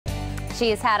She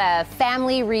has had a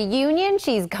family reunion,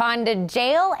 she's gone to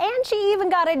jail, and she even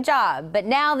got a job. But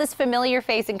now this familiar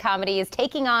face in comedy is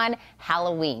taking on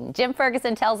Halloween. Jim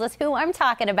Ferguson tells us who I'm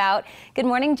talking about. Good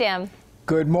morning, Jim.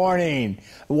 Good morning.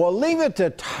 We'll leave it to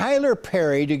Tyler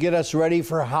Perry to get us ready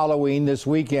for Halloween this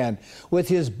weekend with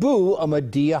his Boo, a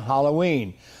Madea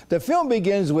Halloween. The film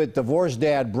begins with divorced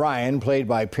dad Brian, played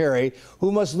by Perry,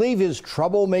 who must leave his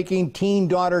troublemaking teen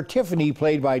daughter Tiffany,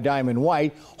 played by Diamond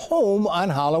White, home on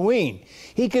Halloween.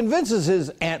 He convinces his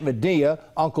Aunt Madea,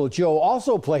 Uncle Joe,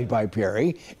 also played by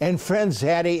Perry, and friends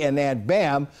Hattie and Aunt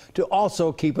Bam to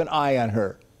also keep an eye on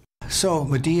her. So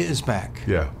Madea is back.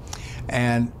 Yeah.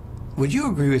 And would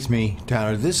you agree with me,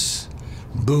 Tyler, this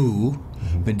Boo,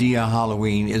 Madea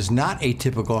Halloween, is not a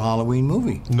typical Halloween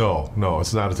movie? No,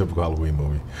 it's not a typical Halloween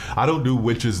movie. I don't do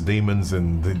witches, demons,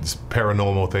 and these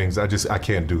paranormal things. I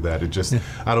can't do that.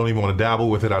 I don't even want to dabble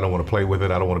with it. I don't want to play with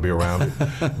it. I don't want to be around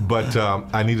it. But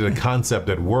I needed a concept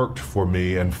that worked for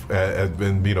me, and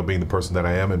being the person that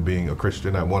I am and being a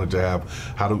Christian, I wanted to have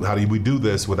how do we do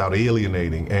this without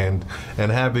alienating, and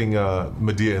having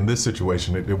Madea in this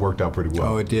situation, it worked out pretty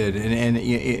well. Oh, it did, and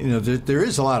there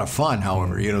is a lot of fun.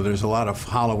 However, there's a lot of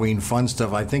Halloween fun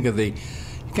stuff. I think of you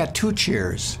got two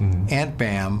chairs, Aunt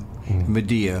Bam,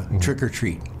 Madea, trick or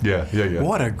treat. Yeah.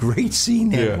 What a great scene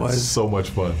that was. So much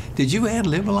fun. Did you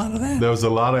ad-lib a lot of that? There was a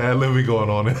lot of ad-libbing going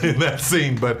on in that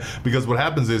scene, but because what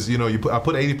happens is, I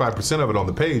put 85% of it on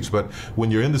the page, but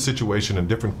when you're in the situation and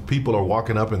different people are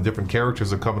walking up and different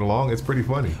characters are coming along, it's pretty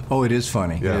funny. Oh, it is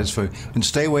funny. Yeah. It is funny. And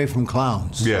stay away from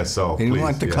clowns. Yeah, so you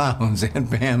want the clowns, Aunt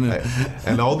Bam.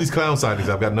 And all these clown sightings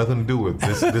I've got nothing to do with.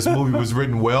 This movie was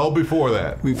written well before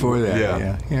that. Before that,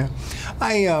 yeah.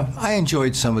 I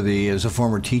enjoyed some of as a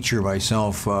former teacher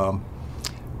myself,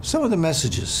 some of the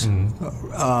messages.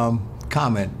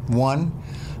 Comment one: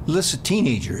 listen,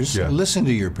 teenagers, listen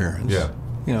to your parents.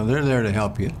 Yeah, they're there to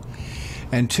help you.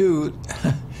 And two,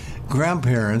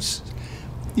 grandparents,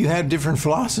 you have different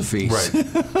philosophies.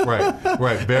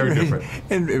 Right. Very different.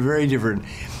 And very different.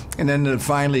 And then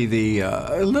finally,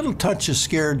 a little touch of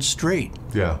scared straight.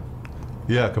 Yeah,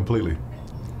 completely.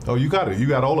 Oh, you got it. You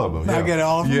got all of them. I got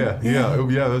all of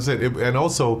them? Yeah, that's it. And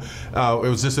also, it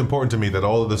was just important to me that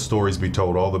all of the stories be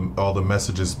told, all the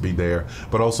messages be there,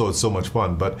 but also it's so much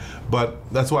fun. But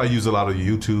that's why I use a lot of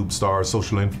YouTube stars,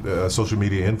 social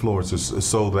media influencers,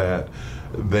 so that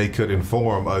they could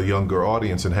inform a younger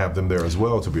audience and have them there as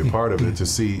well to be a part of it, to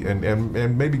see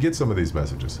and maybe get some of these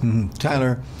messages.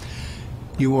 Tyler,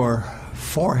 you wore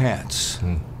 4 hats.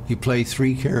 You play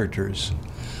 3 characters.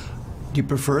 Do you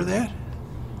prefer that?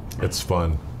 It's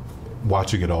fun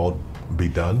watching it all be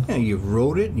done. Yeah, you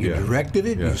wrote it, you directed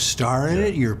it, you starred in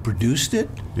it, you produced it.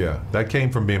 Yeah, that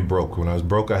came from being broke. When I was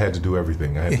broke, I had to do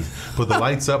everything. I had to put the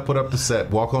lights up, put up the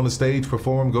set, walk on the stage,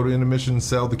 perform, go to intermission,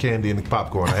 sell the candy and the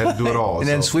popcorn. I had to do it all. And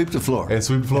then sweep the floor. And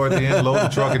sweep the floor at the end, load the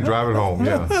truck, and drive it home.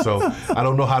 Yeah. So I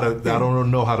don't know how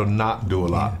to not do a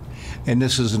lot. And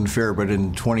this isn't fair, but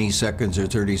in 20 seconds or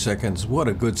 30 seconds, what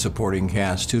a good supporting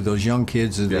cast, too. Those young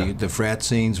kids, the frat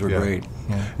scenes were great.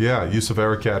 Yeah, Yusuf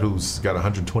Erekat, who's got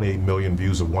 128 million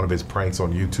views of one of his pranks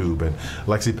on YouTube, and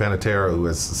Lexi Panetera, who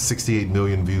has 68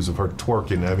 million views of her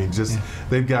twerking. I mean, just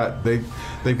they've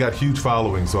got huge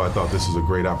followings, so I thought this was a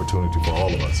great opportunity for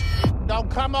all of us. Don't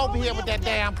come over here with that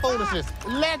damn foolishness.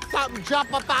 Let something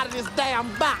jump up out of this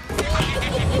damn box.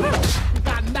 You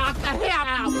got knocked the hell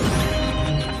out.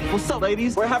 What's up,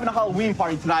 ladies? We're having a Halloween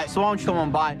party tonight, so why don't you come on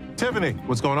by? Tiffany,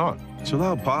 what's going on? Chill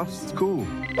out, Pops. It's cool.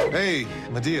 Hey,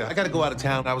 Madea, I got to go out of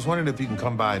town. I was wondering if you can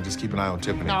come by and just keep an eye on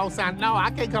Tiffany. No, son, no, I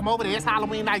can't come over there. It's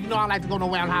Halloween night. You know I like to go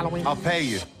nowhere on Halloween. I'll pay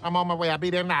you. I'm on my way. I'll be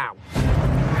there now.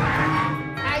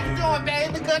 How you doing,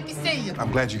 baby? Good to see you.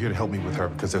 I'm glad you're here to help me with her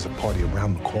because there's a party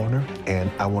around the corner,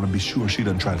 and I want to be sure she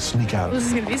doesn't try to sneak out. This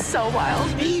is going to be so wild.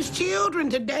 These children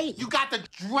today, you got to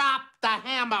drop the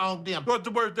hammer on them. What's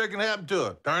the worst that can happen to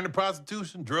her? Turn to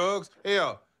prostitution, drugs?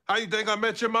 Hell, how you think I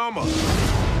met your mama?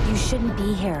 You shouldn't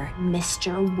be here.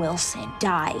 Mr. Wilson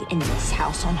died in this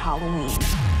house on Halloween.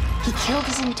 He killed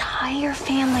his entire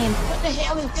family. What the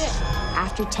hell is this?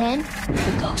 After 10,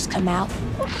 the ghosts come out.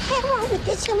 What the hell wrong with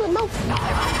this here remote?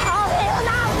 Oh, hell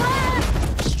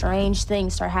no! Strange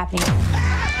things start happening.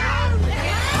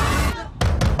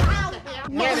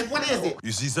 Manny, what is it?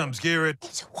 You see something scary?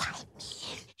 It's a white man.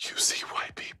 You see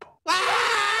white people.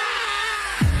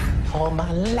 All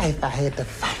my life I had to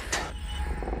fight.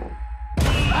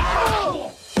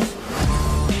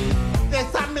 There's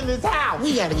something in this house.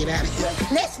 We gotta get out of here.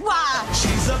 Let's ride.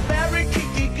 She's a very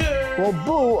kinky girl. Well,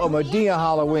 Boo, a Madea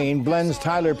Halloween blends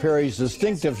Tyler Perry's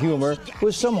distinctive humor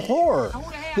with some horror.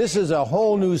 This is a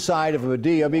whole new side of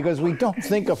Madea because we don't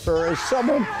think of her as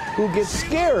someone who gets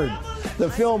scared. The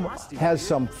film has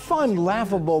some fun,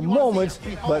 laughable moments,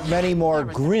 but many more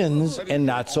grins and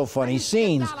not so funny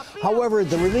scenes. However,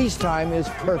 the release time is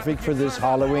perfect for this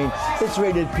Halloween. It's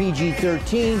rated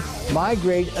PG-13, my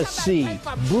grade a C.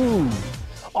 Boo!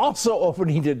 Also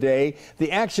opening today, the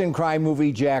action crime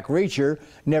movie Jack Reacher,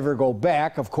 Never Go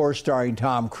Back, of course starring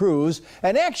Tom Cruise,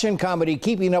 an action comedy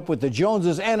Keeping Up with the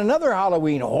Joneses, and another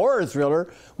Halloween horror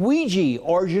thriller, Ouija,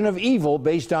 Origin of Evil,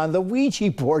 based on the Ouija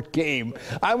board game.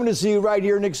 I'm going to see you right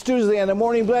here next Tuesday on The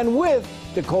Morning Blend with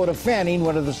Dakota Fanning,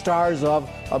 one of the stars of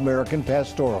American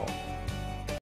Pastoral.